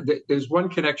that, and there's one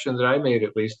connection that I made,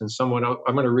 at least, and someone else,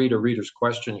 I'm going to read a reader's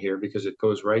question here because it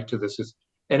goes right to this.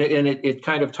 It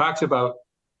kind of talks about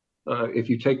if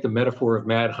you take the metaphor of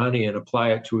mad honey and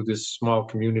apply it to this small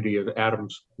community of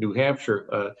Adams, New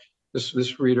Hampshire.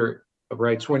 This reader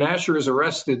writes, when Asher is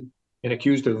arrested and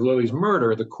accused of Lily's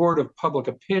murder, the court of public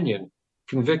opinion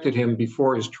convicted him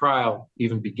before his trial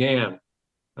even began.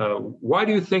 Why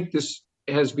do you think this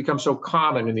has become so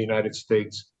common in the United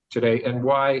States today, and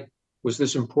why was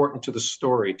this important to the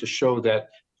story to show that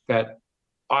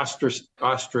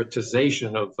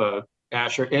ostracization of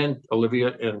Asher and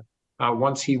Olivia, and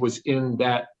once he was in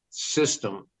that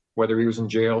system, whether he was in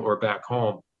jail or back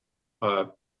home,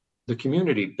 the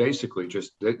community basically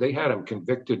just they had him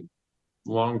convicted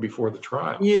long before the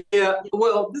trial. Yeah,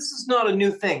 well, this is not a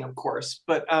new thing, of course,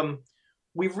 but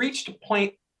we've reached a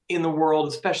point in the world,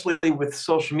 especially with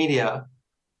social media,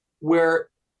 where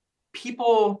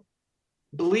people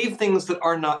believe things that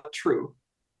are not true.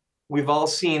 We've all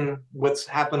seen what's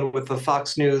happened with the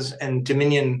Fox News and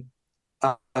Dominion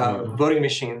voting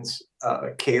machines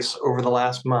case over the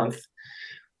last month.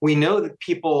 We know that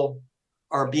people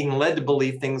are being led to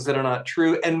believe things that are not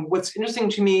true. And what's interesting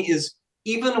to me is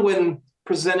even when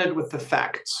presented with the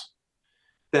facts,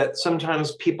 that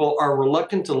sometimes people are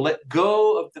reluctant to let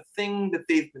go of the thing that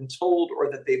they've been told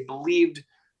or that they believed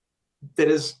that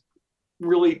is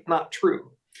really not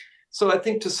true. So I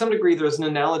think to some degree, there's an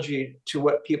analogy to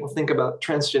what people think about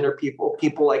transgender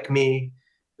people like me,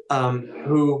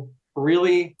 who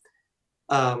really,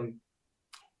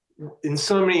 in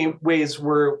so many ways,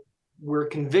 were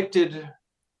convicted.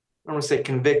 I don't want to say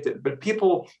convicted, but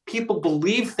people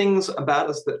believe things about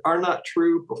us that are not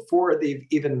true before they've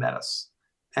even met us.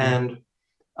 And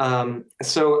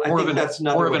so I think that's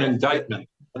another more of an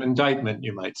indictment,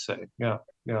 you might say. Yeah,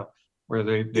 where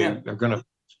they are going to.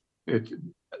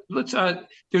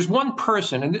 There's one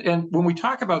person, and when we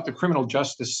talk about the criminal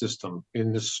justice system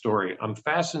in this story, I'm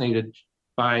fascinated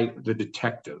by the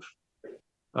detective.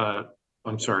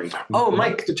 I'm sorry. Oh,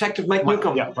 Mike, Detective Mike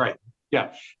Newcomb. Yeah, right.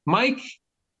 Yeah, Mike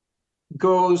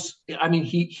goes. I mean,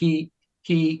 he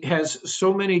has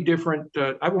so many different.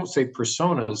 I won't say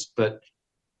personas, but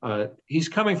he's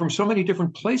coming from so many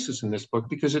different places in this book,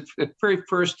 because at very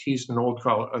first he's an old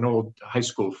high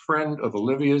school friend of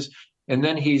Olivia's, and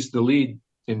then he's the lead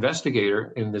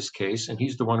investigator in this case, and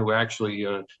he's the one who actually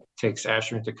takes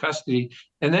Asher into custody.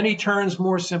 And then he turns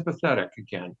more sympathetic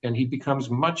again, and he becomes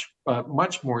much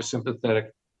more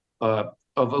sympathetic of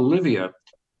Olivia.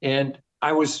 And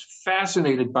I was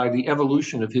fascinated by the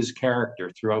evolution of his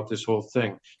character throughout this whole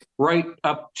thing, right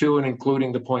up to and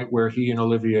including the point where he and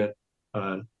Olivia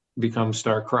become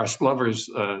star-crossed lovers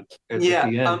at the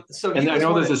end. And I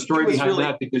know there's a story behind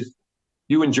that, because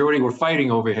you and Jody were fighting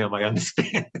over him, I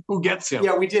understand. Who gets him?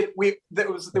 Yeah, we did.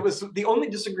 There was the only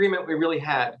disagreement we really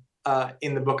had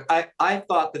in the book. I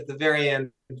thought that the very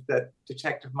end that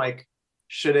Detective Mike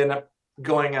should end up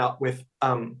going out with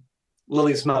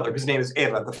Lily's mother, whose name is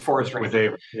Ava, the forest ranger. With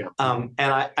Ava, yeah.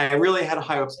 And I really had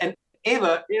high hopes. And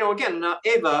Ava,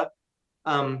 Ava,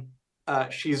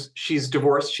 she's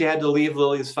divorced. She had to leave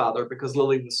Lily's father because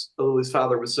Lily's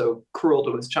father was so cruel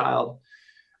to his child.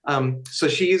 So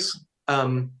she's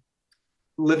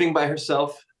living by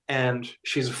herself, and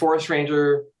she's a forest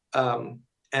ranger,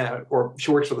 or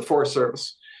she works for the Forest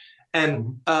Service,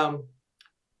 and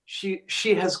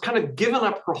she has kind of given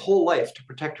up her whole life to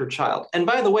protect her child. And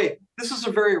by the way, this is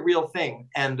a very real thing.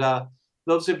 And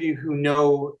those of you who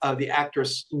know the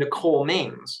actress Nicole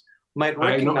Maines might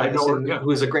recognize her,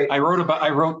 who's a great. I wrote about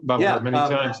her many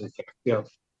times. In fact. Yeah.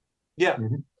 Yeah.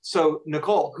 Mm-hmm. So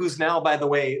Nicole, who's now, by the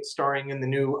way, starring in the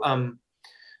new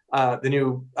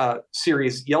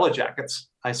series Yellow Jackets.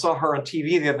 I saw her on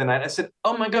TV the other night. I said,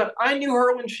 "Oh my God, I knew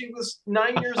her when she was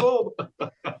 9 years old."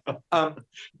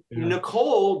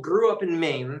 Nicole grew up in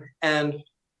Maine, and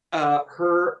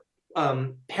her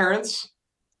parents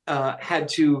had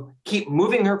to keep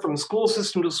moving her from school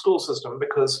system to school system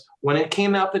because when it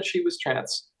came out that she was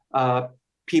trans,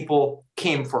 people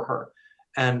came for her.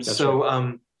 And That's so,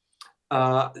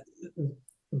 right.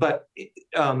 but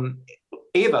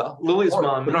Ava, Lily's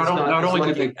mom, But not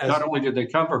only did they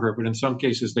come for her, but in some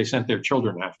cases they sent their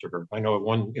children after her. I know of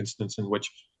one instance in which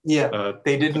they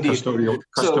did indeed.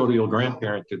 Custodial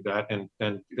grandparent did that, and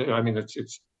I mean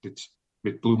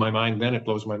it blew my mind then. It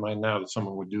blows my mind now that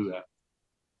someone would do that.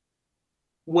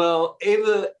 Well,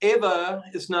 Ava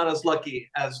is not as lucky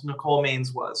as Nicole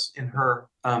Maines was in her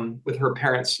with her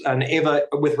parents and Ava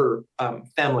with her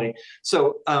family.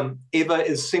 So Ava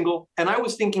is single, and I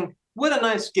was thinking, what a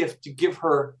nice gift to give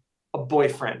her a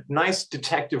boyfriend, nice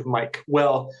Detective Mike.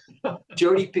 Well,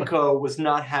 Jodi Picoult was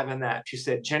not having that. She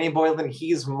said, Jenny Boylan,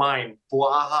 he's mine,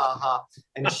 blah ha ha,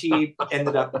 and she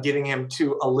ended up giving him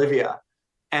to Olivia.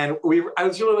 And I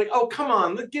was really like, oh come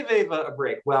on, let's give Ava a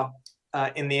break. Well.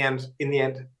 In the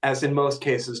end, as in most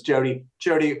cases, Jodi,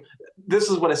 this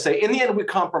is what I say. In the end, we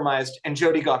compromised, and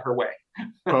Jodi got her way.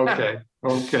 Okay.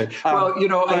 Well, I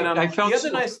felt the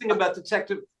other nice thing about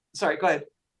Detective. Sorry, go ahead.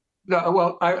 No,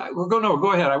 well,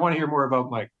 go ahead. I want to hear more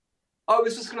about Mike. I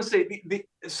was just going to say,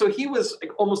 so he was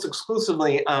almost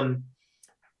exclusively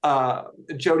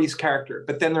Jodi's character,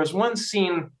 but then there's one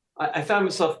scene I found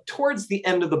myself towards the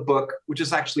end of the book, which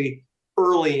is actually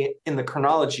early in the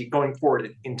chronology going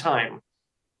forward in time,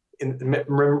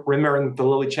 remembering the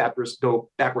Lily chapters go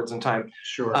backwards in time.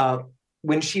 Sure.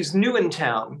 When she's new in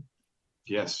town,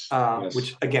 yes.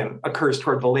 Which again occurs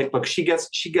toward the late book, she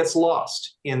gets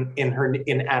lost in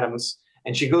Adams,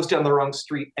 and she goes down the wrong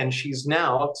street, and she's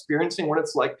now experiencing what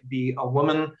it's like to be a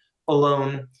woman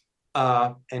alone,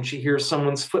 and she hears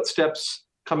someone's footsteps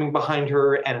coming behind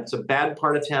her, and it's a bad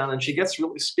part of town, and she gets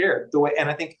really scared. And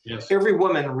I think every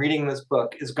woman reading this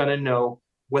book is going to know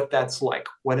what that's like,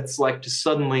 what it's like to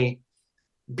suddenly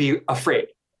be afraid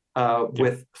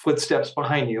with footsteps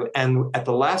behind you. And at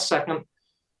the last second,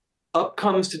 up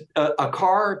comes a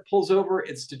car, pulls over.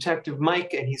 It's Detective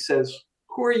Mike, and he says,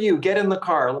 "Who are you? Get in the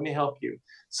car. Let me help you."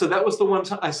 So that was the one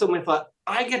time I suddenly thought,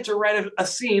 I get to write a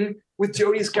scene with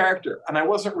Jodi's character, and I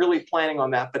wasn't really planning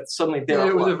on that, but suddenly there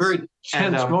it was. It was a very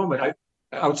tense moment.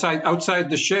 Outside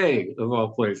the Shea of all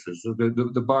places,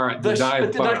 the bar, the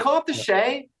dive bar. Did I call it the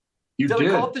Shea? Did I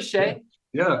call it the Shea?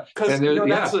 Yeah, because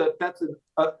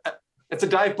it's a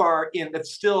dive bar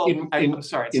that's still. I'm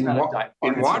sorry, it's not a dive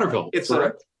bar in Waterville.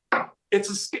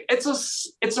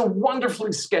 It's a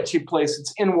wonderfully sketchy place.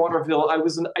 It's in Waterville.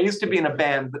 I used to be in a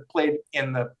band that played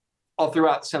all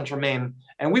throughout Central Maine,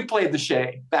 and we played the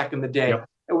Shea back in the day. Yep.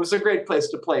 It was a great place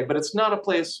to play, but it's not a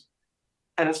place,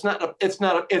 and it's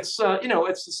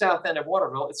the south end of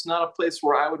Waterville. It's not a place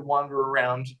where I would wander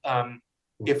around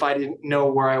if I didn't know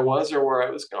where I was or where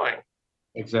I was going.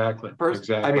 Exactly.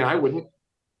 Exactly. I mean, I wouldn't.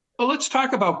 Well, let's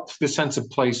talk about the sense of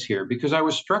place here, because I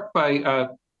was struck by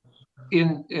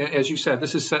as you said,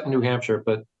 this is set in New Hampshire,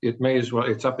 but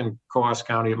it's up in Coos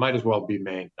County. It might as well be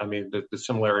Maine. I mean, the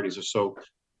similarities are so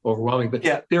overwhelming. But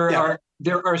there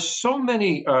are so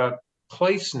many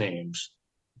place names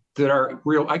that are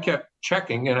real. I kept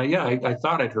checking, and I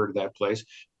thought I'd heard of that place.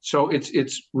 So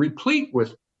it's replete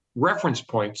with reference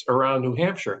points around New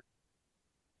Hampshire.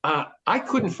 I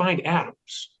couldn't find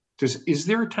Adams. Is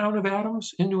there a town of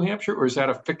Adams in New Hampshire, or is that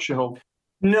a fictional?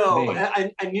 No,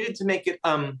 name? I needed to make it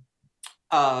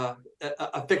a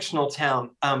fictional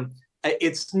town.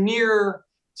 It's near.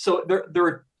 So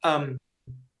there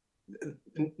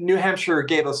New Hampshire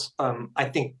gave us, I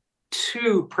think,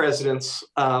 2 presidents,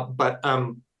 but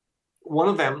one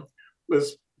of them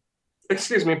was,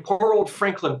 poor old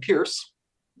Franklin Pierce,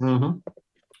 who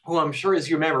I'm sure, as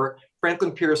you remember,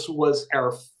 Franklin Pierce was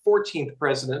our 14th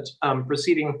president,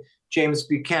 preceding James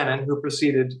Buchanan, who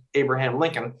preceded Abraham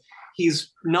Lincoln.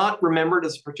 He's not remembered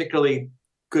as a particularly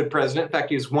good president. In fact,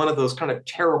 he was one of those kind of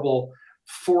terrible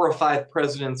 4 or 5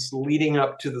 presidents leading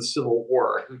up to the Civil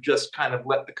War who just kind of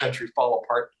let the country fall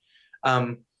apart.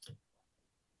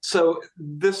 So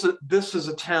this is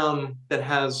a town that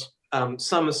has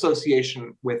some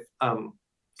association with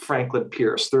Franklin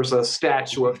Pierce. There's a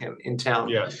statue of him in town.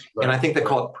 Yes, right, and I think they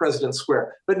call it President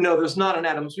Square. But no, there's not an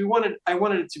Adams. I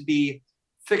wanted it to be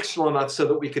fictional enough so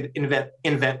that we could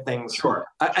invent things. Sure.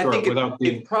 I think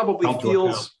it probably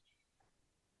feels,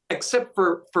 except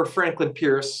for Franklin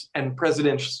Pierce and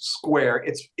President Square,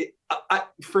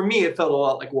 for me it felt a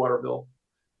lot like Waterville.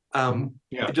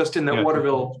 Just in that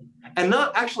Waterville, and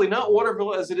not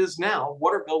Waterville as it is now.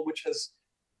 Waterville, which has,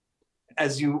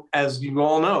 as you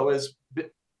all know, is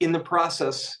in the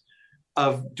process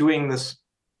of doing this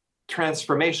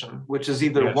transformation, which is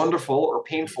either Yes. wonderful or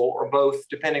painful or both,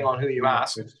 depending on who you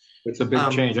ask. It's a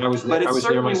big change. I was But I was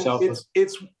there myself.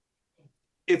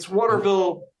 It's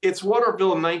Waterville. It's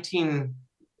Waterville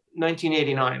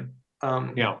 1989.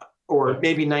 Yeah. Or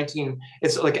maybe 19.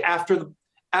 It's like after the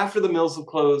mills have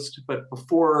closed, but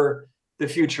before the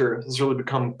future has really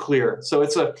become clear. So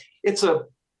it's a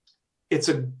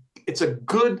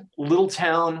good little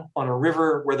town on a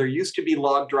river where there used to be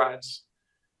log drives,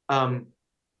 and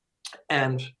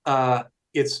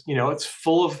it's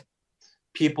full of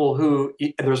people who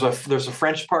there's a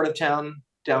French part of town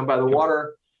down by the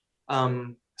water.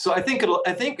 So I think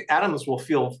Adams will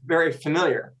feel very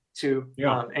familiar to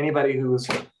anybody who's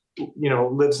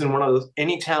lives in one of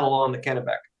any town along the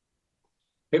Kennebec.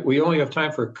 We only have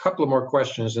time for a couple of more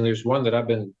questions, and there's one that I've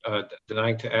been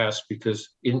denying to ask because,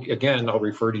 again, I'll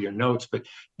refer to your notes, but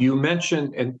you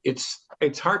mentioned, and it's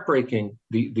heartbreaking,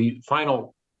 the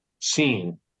final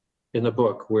scene in the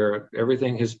book where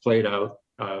everything has played out.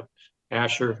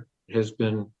 Asher has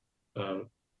been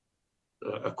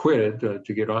acquitted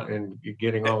to get on and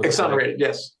getting on with exonerated.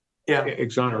 Yes, yeah,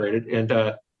 exonerated,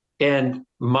 and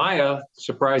Maya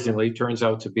surprisingly turns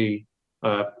out to be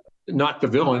not the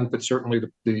villain, but certainly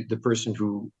the person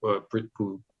who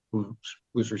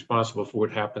was responsible for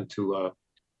what happened to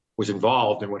was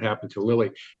involved in what happened to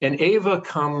Lily. And Ava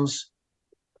comes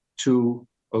to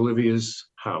Olivia's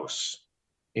house,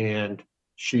 and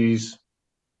she's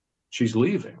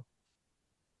leaving,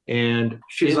 and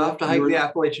she's off to hike the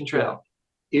Appalachian Trail.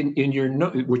 In your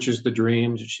note, which is the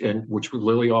dream, and which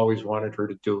Lily always wanted her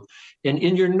to do. And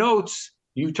in your notes,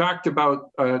 you talked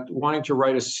about wanting to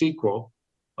write a sequel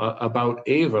about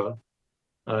Ava,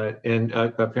 and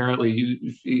apparently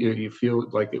you feel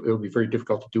like it will be very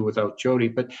difficult to do without Jody.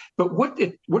 But what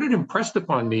it impressed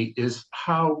upon me is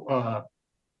how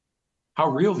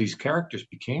real these characters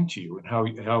became to you, and how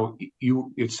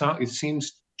it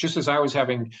seems, just as I was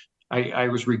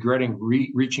regretting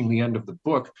reaching the end of the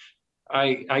book.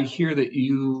 I hear that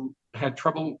you had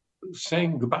trouble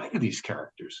saying goodbye to these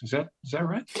characters. Is that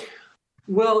right?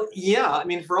 Well, yeah. I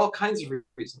mean, for all kinds of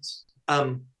reasons.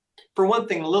 For one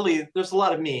thing, Lily, there's a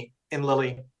lot of me in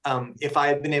Lily. If I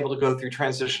had been able to go through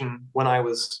transition when I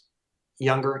was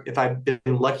younger, if I'd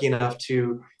been lucky enough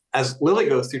to, as Lily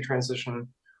goes through transition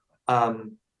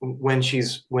when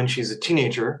she's a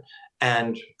teenager,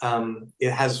 and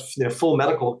it has full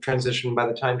medical transition by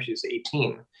the time she's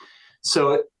 18.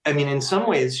 So, I mean, in some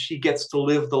ways, she gets to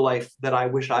live the life that I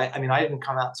wish I didn't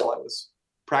come out until I was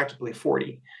practically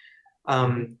 40.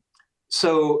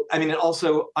 So, I mean,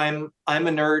 also, I'm a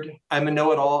nerd. I'm a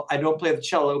know-it-all. I don't play the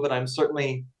cello, but I'm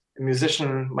certainly a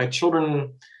musician. My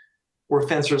children were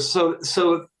fencers. So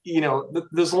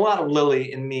there's a lot of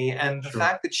Lily in me. And the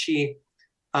fact that she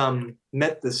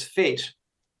met this fate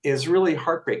is really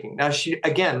heartbreaking. Now, she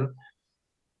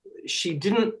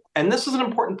didn't, and this is an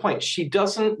important point, she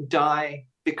doesn't die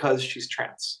because she's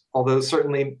trans, although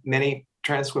certainly many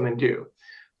trans women do.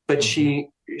 But she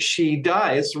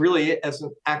dies really as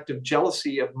an act of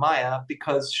jealousy of Maya,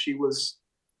 because she was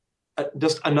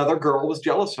just another girl was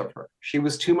jealous of her. She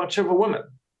was too much of a woman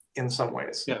in some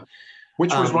ways. Yeah,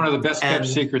 which was one of the best kept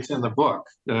secrets in the book.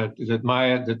 That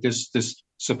Maya, that this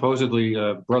supposedly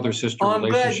brother-sister relationship.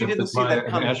 I'm glad you didn't see that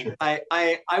coming. I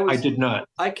did not.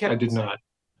 I did not.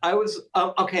 I was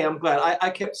okay. I'm glad. I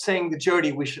kept saying to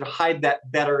Jody, we should hide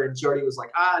that better, and Jody was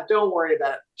like, don't worry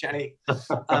about it, Jenny.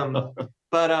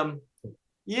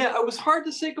 Yeah, it was hard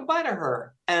to say goodbye to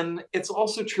her. And it's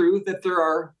also true that there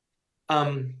are,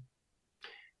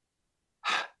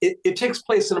 it takes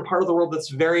place in a part of the world that's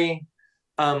very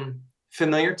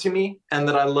familiar to me and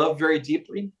that I love very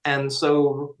deeply. And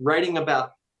so writing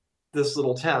about this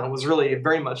little town was really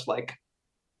very much like,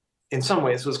 in some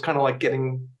ways, was kind of like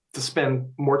getting to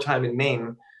spend more time in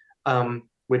Maine,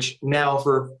 which now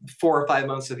for 4 or 5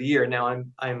 months of the year, now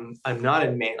I'm not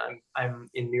in Maine. I'm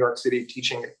in New York City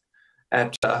teaching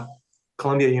at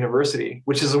Columbia University,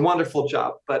 which is a wonderful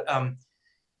job. But I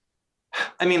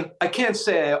mean, I can't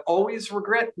say I always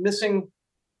regret missing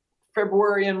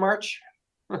February and March.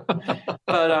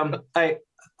 But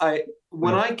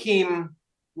when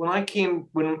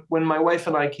my wife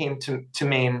and I came to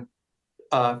Maine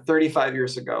 35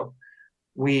 years ago,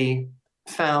 we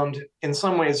found, in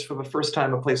some ways, for the first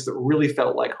time, a place that really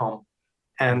felt like home.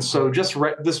 And so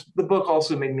the book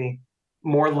also made me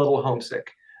more a little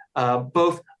homesick,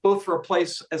 both for a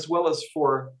place as well as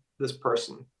for this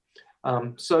person.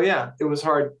 So yeah, it was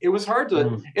hard. It was hard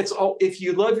to, if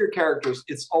you love your characters,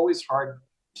 it's always hard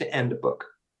to end a book.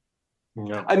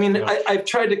 Yeah. I mean, yeah. I've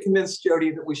tried to convince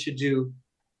Jody that we should do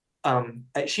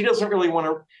she doesn't really want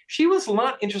to. She was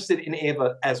not interested in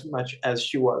Ava as much as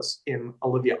she was in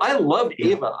Olivia. I loved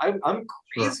Ava. I'm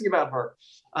crazy about her.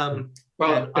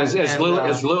 Well, as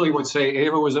Lily would say,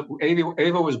 Ava was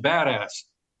badass.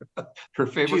 Her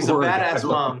favorite she's word. A badass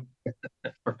mom.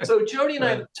 Right. So Jody and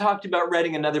I talked about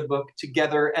writing another book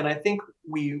together, and I think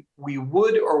we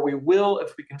would, or we will,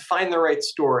 if we can find the right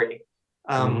story.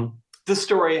 The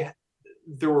story,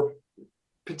 there were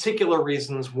particular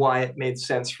reasons why it made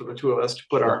sense for the two of us to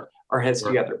put our heads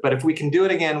together. But if we can do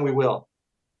it again, we will.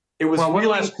 It was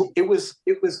it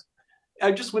was.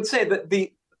 I just would say that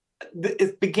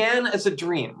it began as a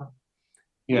dream,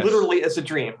 literally as a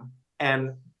dream,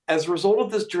 and as a result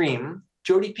of this dream,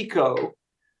 Jodi Picoult,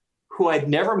 who I'd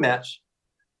never met,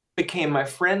 became my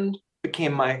friend,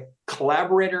 became my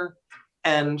collaborator,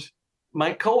 and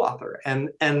my co-author.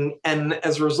 And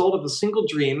as a result of a single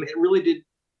dream, it really did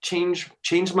change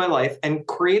my life and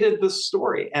created this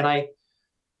story. And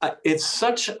it's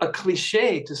such a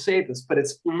cliche to say this, but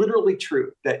it's literally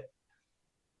true that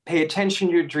pay attention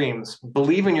to your dreams,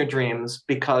 believe in your dreams,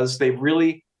 because they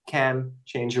really can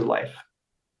change your life.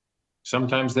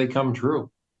 Sometimes they come true.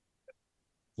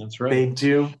 That's right. They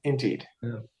do indeed.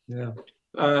 Yeah.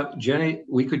 Jenny,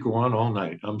 we could go on all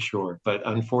night, I'm sure, but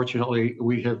unfortunately,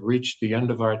 we have reached the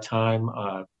end of our time.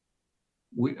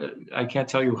 I can't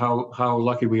tell you how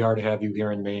lucky we are to have you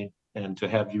here in Maine and to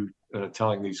have you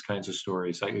telling these kinds of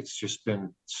stories. It's just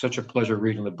been such a pleasure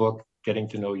reading the book, getting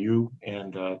to know you,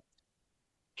 and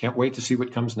can't wait to see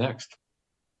what comes next.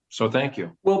 So thank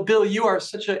you. Well, Bill, you're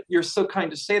so kind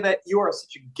to say that. You are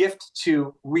such a gift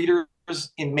to readers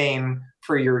in Maine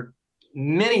for your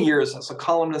many years as a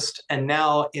columnist, and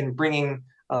now in bringing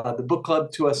the book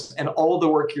club to us, and all the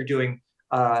work you're doing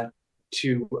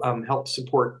to help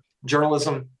support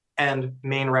journalism and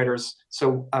Maine writers.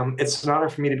 So it's an honor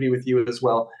for me to be with you as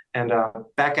well. And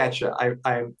back at you.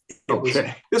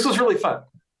 This was really fun.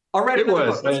 All right, it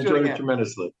was. I enjoyed it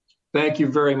tremendously. Thank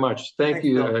you very much. Thank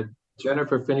you,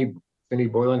 Jennifer Finney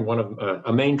Boylan, one of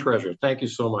a Maine treasure. Thank you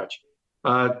so much.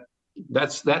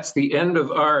 That's the end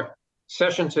of our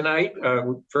session tonight.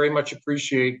 We very much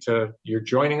appreciate your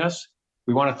joining us.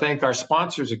 We want to thank our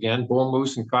sponsors again, Bull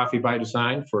Moose and Coffee by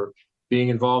Design, for being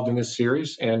involved in this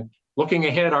series. And looking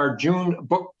ahead, our June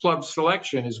book club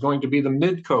selection is going to be The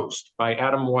Mid-Coast by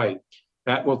Adam White.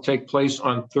 That will take place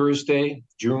on Thursday,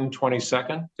 June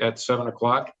 22nd at 7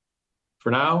 o'clock. For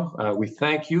now, we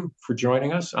thank you for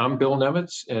joining us. I'm Bill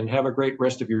Nemitz, and have a great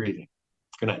rest of your evening.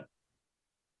 Good night.